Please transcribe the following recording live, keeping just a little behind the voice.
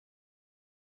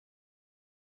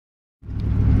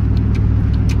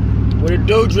What it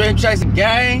do, Dream Chasing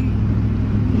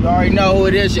Gang? You already know who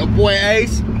it is, your boy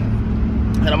Ace.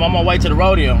 And I'm on my way to the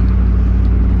rodeo.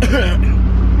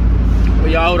 For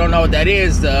y'all who don't know what that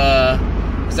is, it's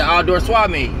an outdoor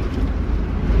swap meet.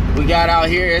 We got out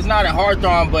here, it's not in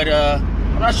Hawthorne, but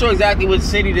I'm not sure exactly what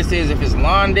city this is, if it's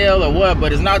Lawndale or what,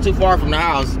 but it's not too far from the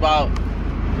house. It's about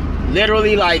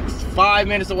literally like 5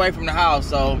 minutes away from the house.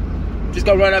 So just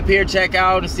gonna run up here, check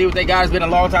out, and see what they got. It's been a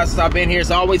long time since I've been here.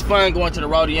 It's always fun going to the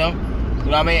rodeo. You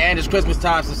know what I mean? And it's Christmas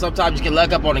time, so sometimes you can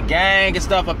luck up on a gang and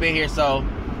stuff up in here. So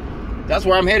that's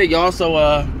where I'm headed, y'all.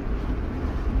 So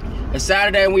it's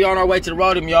Saturday and we on our way to the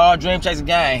rodeo, y'all. Dream Chasing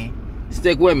Gang.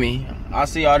 Stick with me. I'll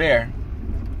see y'all there.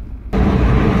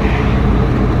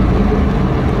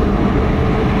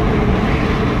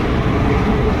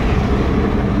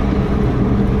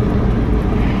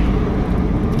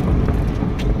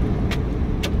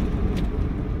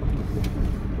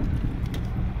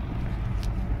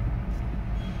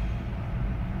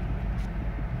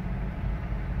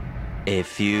 A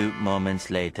few moments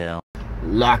later.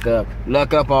 Luck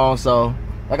up on. So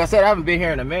like I said, I haven't been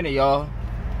here in a minute, y'all,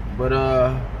 but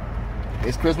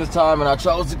it's Christmas time and I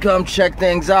chose to come check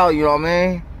things out, you know what I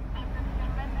mean?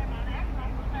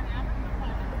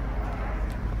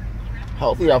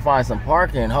 Hopefully I'll find some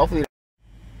parking. Hopefully,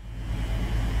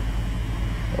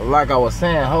 like I was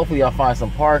saying, hopefully I'll find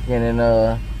some parking and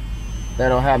they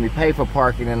don't have me pay for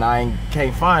parking and I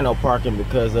can't find no parking,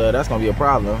 because that's gonna be a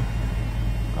problem.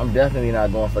 I'm definitely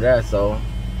not going for that, so,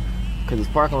 because this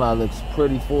parking lot looks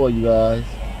pretty full, you guys.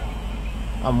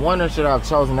 I'm wondering, should I have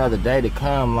chosen another day to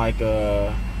come, like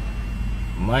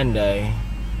Monday?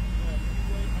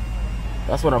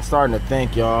 That's what I'm starting to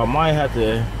think, y'all. I might have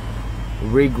to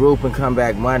regroup and come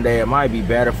back Monday. It might be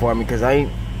better for me, because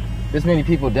this many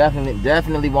people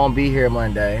definitely won't be here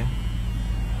Monday.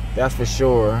 That's for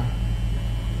sure.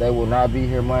 They will not be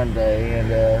here Monday,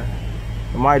 and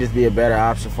it might just be a better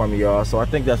option for me, y'all. So I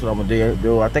think that's what I'm gonna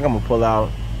do. I think I'm gonna pull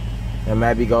out and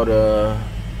maybe go to,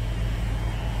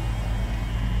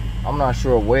 I'm not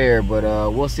sure where, but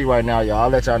we'll see right now, y'all. I'll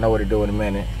let y'all know what to do in a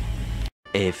minute.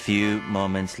 A few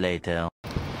moments later.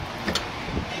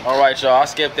 All right, y'all. I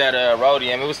skipped that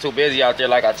rodeo. It was too busy out there,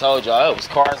 like I told y'all. It was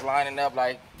cars lining up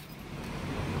like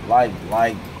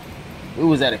we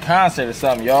was at a concert or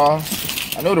something, y'all.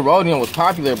 I knew the rodeo was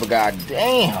popular, but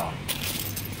goddamn.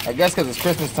 I guess because it's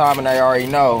Christmas time and they already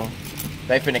know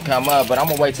they finna come up, but I'm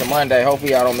gonna wait till Monday.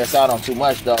 Hopefully I don't miss out on too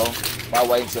much though by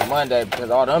waiting till Monday, because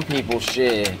all them people,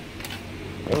 shit,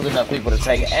 there was enough people to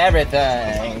take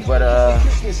everything. But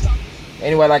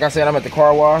anyway, like I said, I'm at the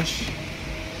car wash.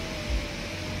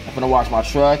 I'm finna wash my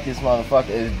truck. This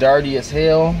motherfucker is dirty as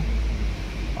hell.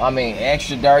 I mean,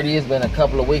 extra dirty. It's been a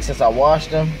couple of weeks since I washed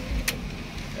them,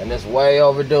 and it's way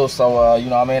overdue. So you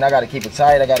know what I mean, I gotta keep it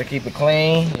tight, I gotta keep it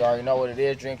clean. You already know what it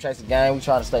is, Dream Chasing Gang. We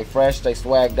trying to stay fresh, stay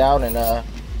swagged out, and I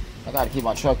gotta keep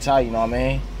my truck tight, you know what I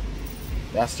mean?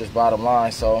 That's just bottom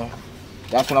line. So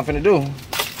that's what I'm finna do.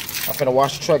 I'm finna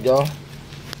wash the truck, y'all.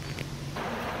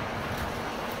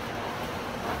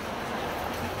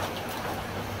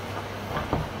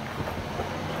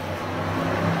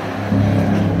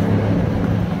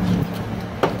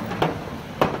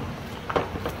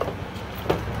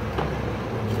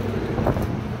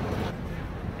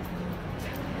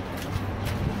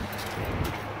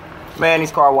 Man,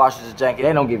 these car washes are janky.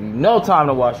 They don't give you no time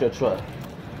to wash your truck.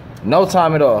 No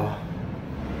time at all.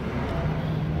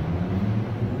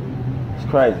 It's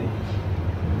crazy.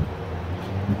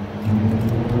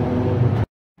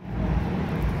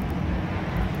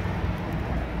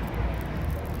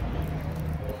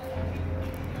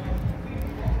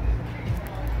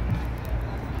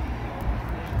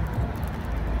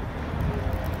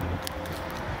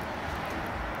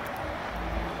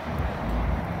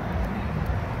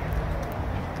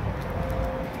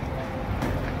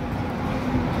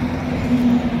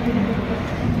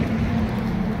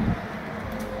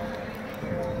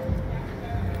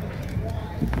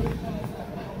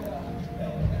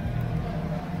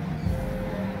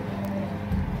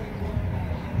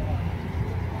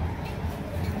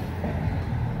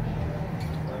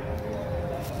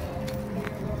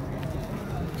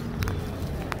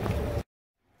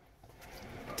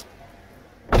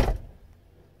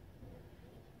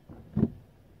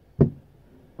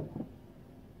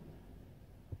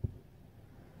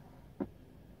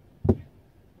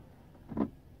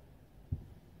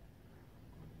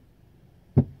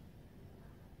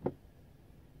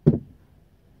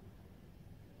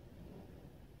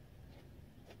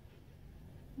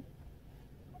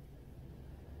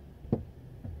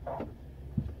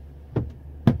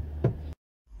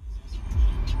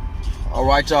 All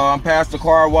right, y'all, I'm past the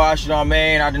car wash, you know what I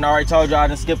mean? I done already told y'all I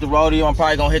done skipped the rodeo. I'm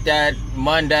probably gonna hit that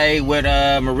Monday with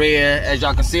Maria. As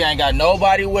y'all can see, I ain't got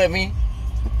nobody with me,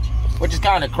 which is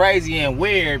kind of crazy and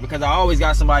weird because I always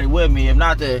got somebody with me. If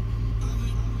not the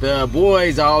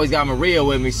boys, I always got Maria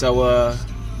with me, so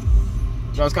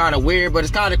it's kind of weird, but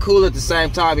it's kind of cool at the same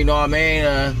time, you know what I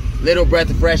mean? Little breath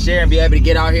of fresh air and be able to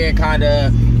get out here and kind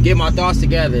of get my thoughts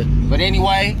together. But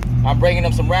anyway, I'm bringing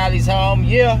them some rallies home,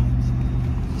 yeah.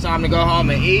 Time to go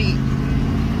home and eat.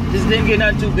 Just didn't get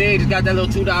nothing too big. Just got that little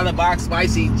 $2 box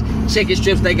spicy chicken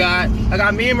strips they got. I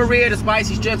got me and Maria the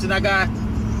spicy strips, and I got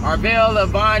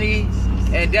Arvell, Bonnie,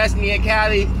 and Destiny and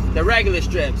Callie the regular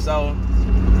strips. So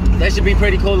they should be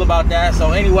pretty cool about that. So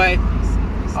anyway,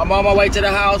 I'm on my way to the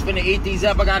house, finna eat these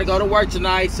up. I gotta go to work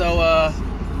tonight, so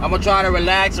I'm gonna try to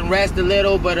relax and rest a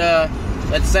little, but at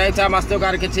the same time, I still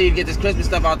gotta continue to get this Christmas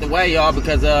stuff out the way, y'all,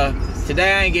 because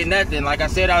today I ain't getting nothing. Like I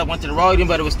said, I went to the rodeo,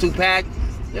 but it was too packed.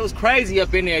 It was crazy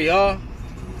up in there, y'all.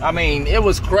 I mean, it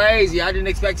was crazy. I didn't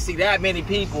expect to see that many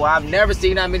people. I've never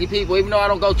seen that many people, even though I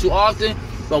don't go too often.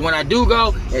 But when I do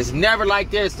go, it's never like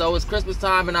this. So it's Christmas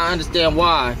time, and I understand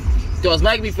why. So it's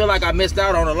making me feel like I missed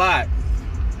out on a lot.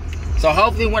 So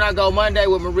hopefully when I go Monday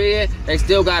with Maria, they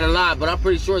still got a lot. But I'm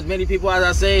pretty sure as many people as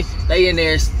I see, they in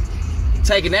there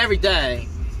taking everything.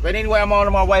 But anyway, I'm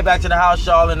on my way back to the house,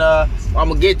 y'all, and I'm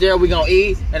gonna get there, we gonna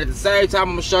eat, and at the same time, I'm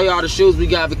gonna show y'all the shoes we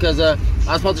got because I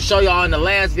was supposed to show y'all in the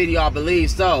last video, I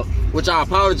believe so, which I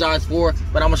apologize for,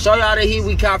 but I'm gonna show y'all the heat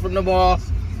we caught from the mall,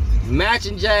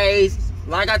 matching J's,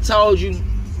 like I told you,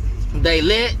 they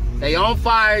lit, they on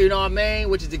fire, you know what I mean,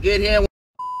 which is a good hint.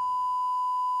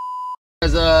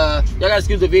 Y'all gotta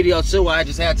excuse the video too, I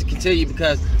just had to continue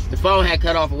because the phone had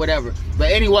cut off or whatever.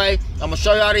 But anyway, I'm gonna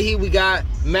show y'all the heat we got,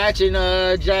 matching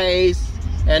J's,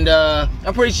 and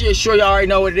I'm pretty sure y'all already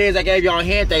know what it is. I gave y'all a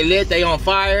hint, they lit, they on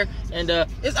fire, and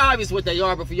it's obvious what they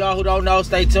are, but for y'all who don't know,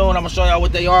 stay tuned. I'm gonna show y'all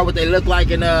what they are, what they look like,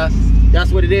 and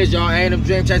that's what it is, y'all. A&M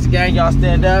Dream Chaser Gang, y'all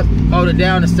stand up, hold it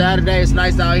down. It's Saturday, it's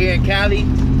nice out here in Cali,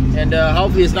 and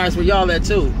hopefully it's nice for y'all there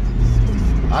too.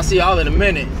 I'll see y'all in a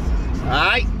minute, all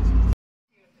right?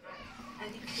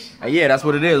 Yeah, that's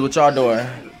what it is. What y'all doing?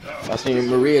 I see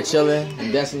Maria chilling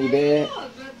in Destiny bed.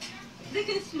 They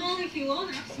can smell if you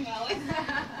want to smell it.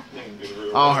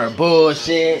 On her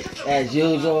bullshit, as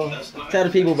usual. Tell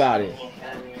the people about it.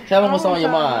 Tell them what's on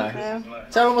your mind.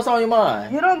 Tell them what's on your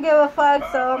mind. You don't give a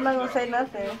fuck, so I'm not gonna say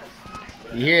nothing.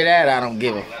 You hear that? I don't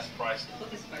give a.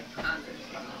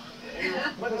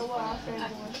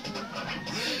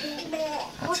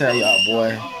 I tell y'all,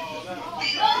 boy.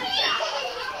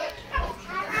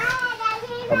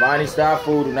 Hermione style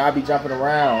food do not be jumping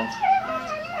around.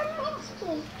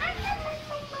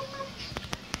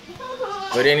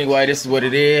 But anyway, this is what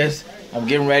it is. I'm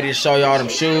getting ready to show y'all them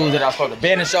shoes that I was supposed to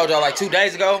been and showed y'all like 2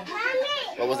 days ago,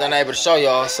 but was unable to show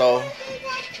y'all, so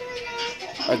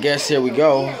I guess here we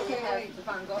go.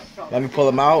 Let me pull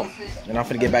them out, and I'm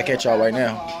finna get back at y'all right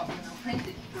now.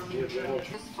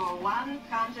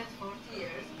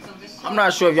 I'm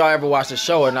not sure if y'all ever watched the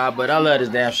show or not, but I love this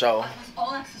damn show.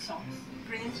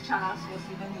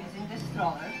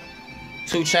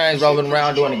 2 Chainz rolling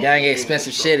around doing the gang of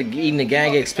expensive shit, eating the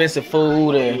gang of expensive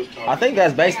food, and I think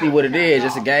that's basically what it is,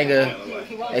 just a gang of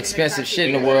expensive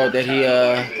shit in the world that he, you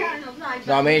know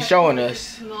what I mean, showing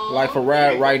us. Like for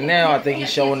right now, I think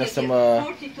he's showing us some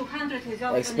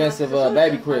expensive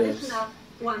baby cribs.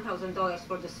 $1,000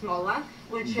 for the small one.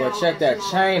 But check that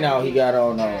chain out he got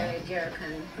on though.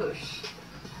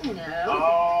 No.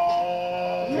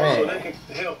 Man, so they can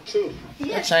help too.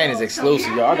 That chain is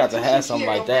exclusive, y'all. I got to have something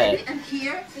like that.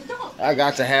 I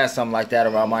got to have something like that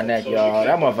around my neck, y'all.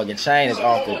 That motherfucking chain is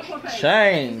off the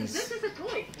chains.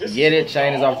 Get it?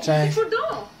 Chain is off the chain.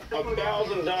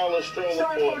 $1,000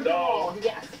 stroller for a dog.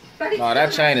 No,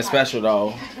 that chain is special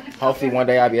though. Hopefully one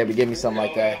day I'll be able to give me something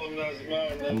like that.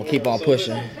 I'm gonna keep on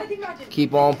pushing.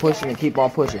 Keep on pushing and keep on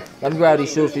pushing. Let me grab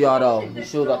these shoes for y'all though. These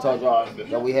shoes I told y'all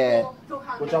that we had.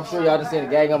 Which I'm sure y'all done seen the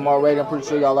gang of them already. I'm pretty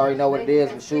sure y'all already know what it is,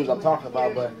 the shoes I'm talking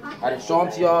about. But I didn't show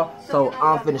them to y'all. So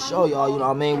I'm finna show y'all, you know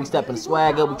what I mean? We stepping the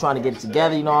swag up. We trying to get it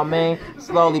together, you know what I mean?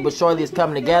 Slowly but surely it's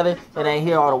coming together. It ain't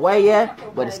here all the way yet,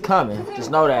 but it's coming.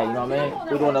 Just know that, you know what I mean?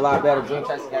 We're doing a lot better. Dream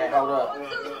Chaser Gang, hold up.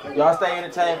 Y'all stay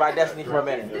entertained by Destiny for a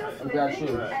minute. Let me grab the shoes.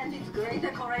 And it's great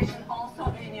decoration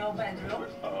also in your bedroom.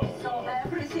 So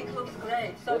everything looks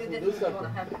great. So you definitely want to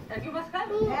have it. And you must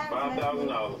have it.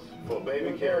 $5,000 for a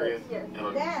baby carrier and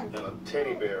a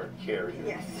teddy bear carrier.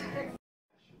 Yes.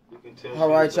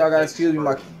 Alright, y'all gotta excuse me,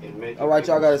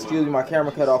 my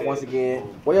camera cut off once again.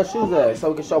 Where your shoes at? So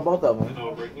we can show both of them.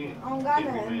 Oh God,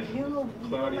 you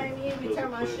made me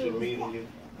return my shoes.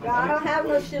 I don't have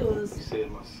no He shoes.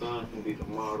 said my son can be the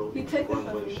model. You take it from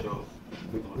runway me. show.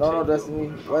 No,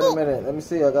 Destiny. Wait a minute. Let me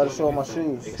see. I gotta show my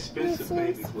shoes. Expensive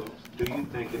baby clothes. Do you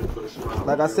think it'll put a smile?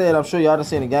 Like I said, I'm sure y'all done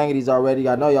seen the gang of these already.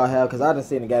 I know y'all have, because I done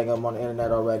seen the gang of them on the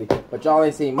internet already. But y'all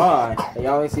ain't seen mine, and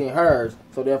y'all ain't seen hers.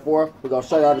 So therefore, we're going to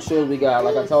show y'all the shoes we got.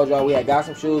 Like I told y'all, we had got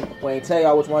some shoes. We ain't tell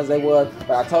y'all which ones they was,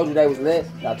 but I told you they was lit.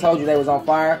 And I told you they was on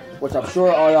fire, which I'm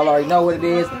sure all y'all already know what it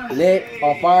is. Lit,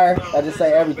 on fire. I just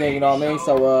say everything, you know what I mean?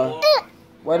 So,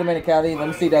 wait a minute, Callie. Let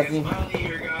me see that thing.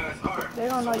 They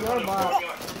don't know your box.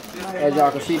 As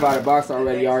y'all can see by the box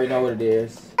already, you already know what it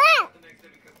is.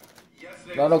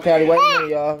 No, Callie, wait a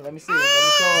minute, y'all. Let me see. Let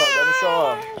me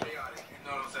show her.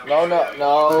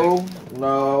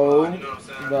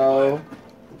 No.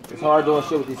 It's hard doing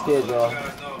shit with these kids, y'all.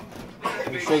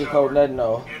 I'm sugarcoat nothing,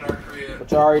 though.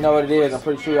 But y'all already know what it is. I'm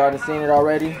pretty sure y'all done seen it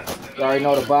already. Y'all already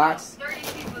know the box.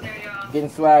 Getting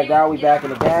swagged out. We back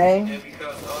in the game.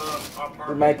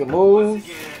 We making moves.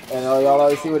 And y'all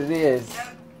already see what it is.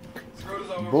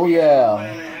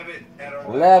 Booyah.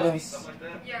 11s.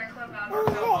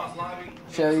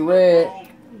 Cherry red.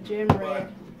 Gym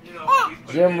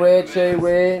red. Cherry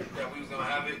red.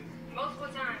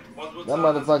 That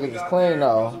motherfuckers is clean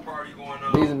though.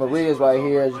 These are Maria's right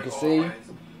here, as you can see.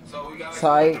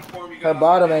 Tight. Her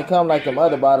bottom ain't come like them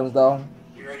other bottoms though.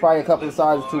 It's probably a couple of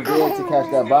sizes too big to catch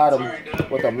that bottom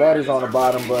with them letters on the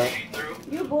bottom, but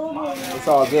it's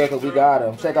all good because we got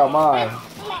them. Check out mine.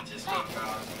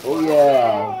 Oh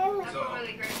yeah.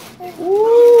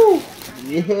 Woo!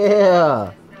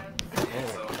 Yeah.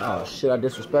 Oh shit, I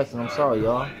disrespected them. I'm sorry,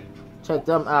 y'all. Check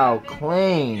them out,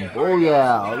 clean. Oh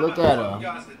yeah, look at them.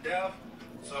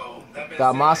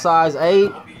 Got my size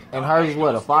 8, and hers is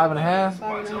what, a 5.5?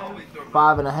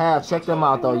 5.5. Check them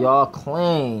out though, y'all.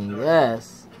 Clean.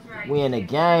 Yes. We in the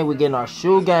game. We getting our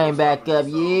shoe game back up.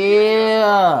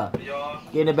 Yeah.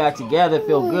 Getting it back together.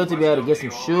 Feel good to be able to get some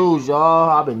shoes,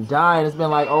 y'all. I've been dying. It's been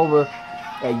like over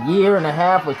a year and a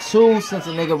half or 2 since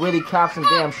a nigga really copped some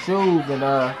damn shoes, and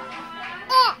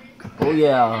oh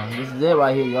yeah, this is it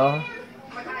right here, y'all.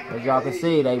 As y'all can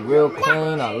see, they real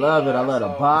clean. I love it. I love the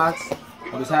box.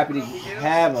 I'm just happy to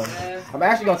have them. I'm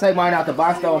actually gonna take mine out the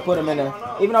box though and put them in the.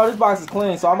 Even though this box is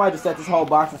clean, so I might just set this whole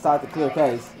box inside the clear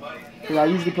case. Cause I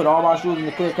usually put all my shoes in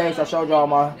the clear case. I showed y'all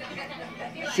my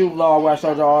shoe vlog where I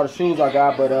showed y'all all the shoes I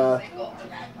got, but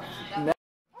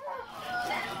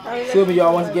excuse me,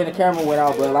 y'all. Once again, the camera went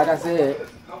out, but like I said,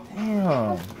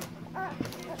 damn.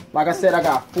 Like I said, I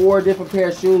got 4 different pair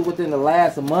of shoes within the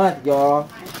last month, y'all.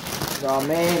 You know what I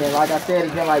mean? And like I said,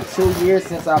 it's been like 2 years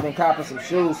since I've been copping some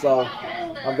shoes, so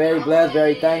I'm very blessed,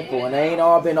 very thankful. And they ain't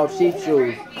all been no cheap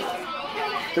shoes.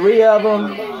 3 of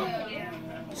them,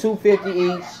 $250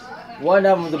 each. 1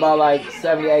 of them was about like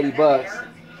 70, 80 bucks.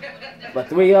 But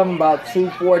 3 of them about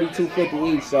 $240,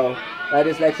 $250 each. So I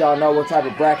just let y'all know what type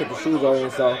of bracket the shoes are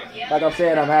in. So like I'm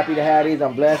saying, I'm happy to have these.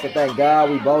 I'm blessed, and thank God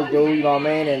we both do. You know what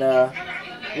I mean? And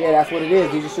yeah, that's what it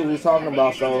is. These are shoes we're talking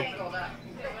about. So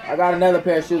I got another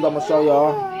pair of shoes I'm gonna show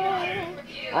y'all. I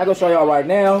ain't gonna show y'all right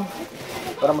now,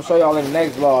 but I'm gonna show y'all in the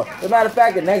next vlog. As a matter of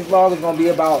fact, the next vlog is gonna be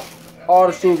about all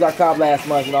the shoes I copped last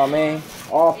month. You know what I mean?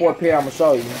 All 4 pair I'm gonna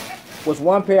show you. Which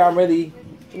 1 pair I'm really,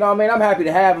 you know what I mean? I'm happy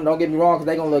to have them. Don't get me wrong, because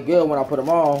they gonna look good when I put them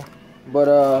on.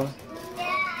 But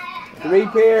 3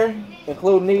 pair,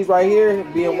 including these right here,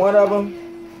 being 1 of them,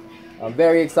 I'm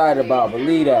very excited about.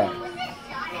 Believe that.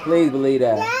 Please believe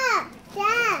that.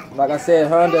 Like I said,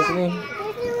 Destiny?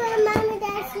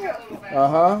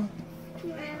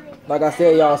 Like I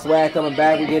said, y'all, swag coming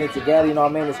back. We get it together, you know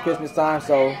what I mean? It's Christmas time,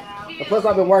 so. And plus,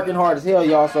 I've been working hard as hell,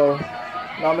 y'all, so. You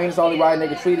know what I mean? It's only right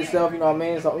nigga treat itself, you know what I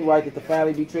mean? It's only right that the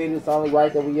family be treated. It's only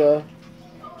right that we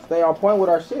stay on point with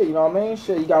our shit, you know what I mean?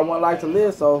 Shit, you got 1 life to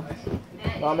live, so.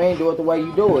 You know what I mean? Do it the way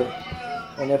you do it.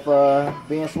 And if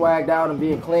being swagged out and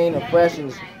being clean and fresh,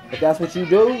 and if that's what you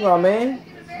do, you know what I mean?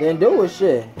 Then do it,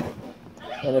 shit.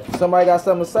 And if somebody got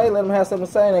something to say, let them have something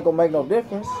to say. It ain't gonna make no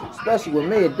difference. Especially with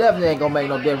me, it definitely ain't gonna make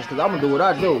no difference, because I'm gonna do what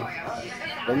I do.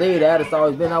 Believe that. It's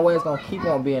always been that way. It's gonna keep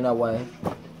on being that way.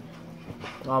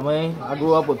 You know what I mean? I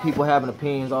grew up with people having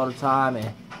opinions all the time and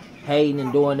hating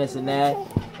and doing this and that.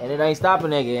 And it ain't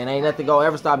stopping nigga. And ain't nothing gonna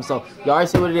ever stop me. So, y'all already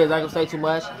see what it is. I ain't gonna say too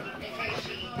much.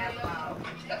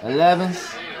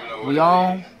 11s. We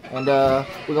on. And we're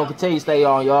gonna continue to stay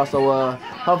on, y'all. So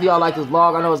hopefully y'all like this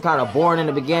vlog. I know it's kind of boring in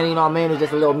the beginning, you know what I mean? It's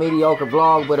just a little mediocre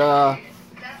vlog, but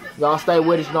y'all stay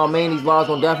with us, you know what I mean? These vlogs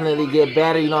gonna definitely get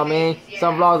better, you know what I mean?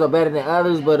 Some vlogs are better than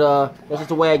others, but that's just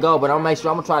the way it go. But I'm gonna make sure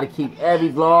I'm gonna try to keep every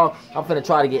vlog. I'm finna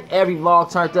try to get every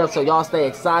vlog turned up so y'all stay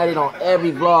excited on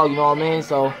every vlog, you know what I mean?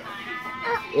 So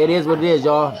it is what it is,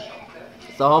 y'all.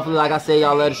 So hopefully, like I said,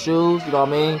 y'all love the shoes, you know what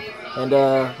I mean? And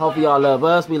hopefully y'all love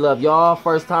us. We love y'all.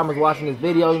 First timers watching this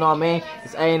video, you know what I mean?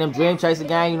 It's A&M Dream Chaser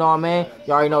Gang, you know what I mean?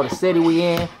 Y'all already know the city we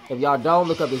in. If y'all don't,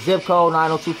 look up the zip code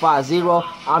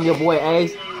 90250. I'm your boy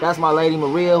Ace. That's my lady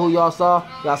Maria, who y'all saw.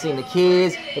 Y'all seen the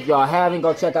kids. If y'all haven't,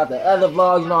 go check out the other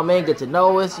vlogs, you know what I mean? Get to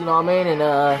know us, you know what I mean?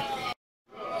 And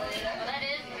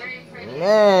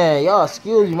man, y'all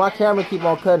excuse me, my camera keep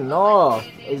on cutting off.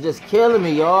 It's just killing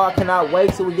me, y'all. I cannot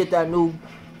wait till we get that new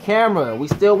camera. We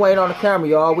still waiting on the camera,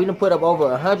 y'all. We done put up over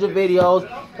 100 videos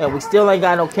and we still ain't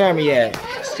got no camera yet.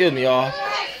 Excuse me, y'all.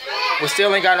 We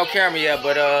still ain't got no camera yet,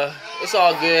 but it's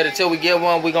all good. Until we get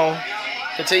one, we gonna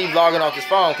continue vlogging off this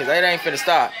phone, because it ain't finna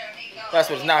stop.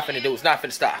 That's what it's not finna do. It's not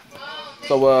finna stop.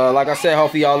 So, like I said,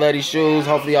 hopefully y'all love these shoes.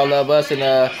 Hopefully y'all love us. And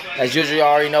as usual, y'all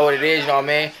already know what it is. You know what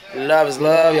I mean? Love is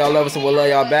love. Y'all love us and we'll love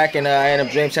y'all back. And A&M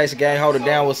Dream Chaser Gang, hold it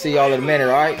down. We'll see y'all in a minute,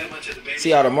 all right?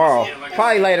 See y'all tomorrow.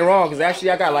 Probably later on, because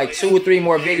actually I got like 2 or 3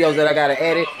 more videos that I got to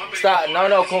edit. Stop.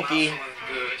 No, Kunky.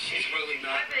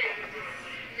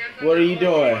 What are you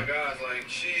doing? Oh my gosh, like,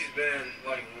 she's been,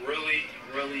 like,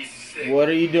 really sick. What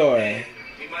are you doing?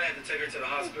 We might have to take her to the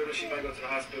hospital. She might go to the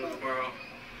hospital tomorrow.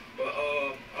 But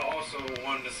I also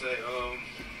wanted to say,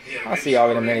 yeah, I'll see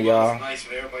y'all in a minute, y'all. Nice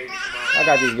for everybody to I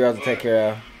got these girls to take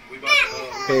care of. we about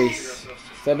to, Peace.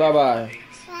 Say bye-bye.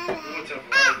 we went to a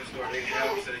variety store.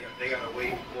 They gotta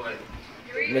wait, what?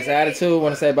 Miss Attitude,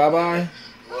 want to say bye-bye?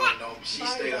 Well, no, she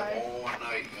stayed up all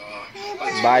night,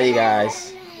 Bye, you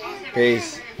guys.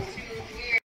 Peace.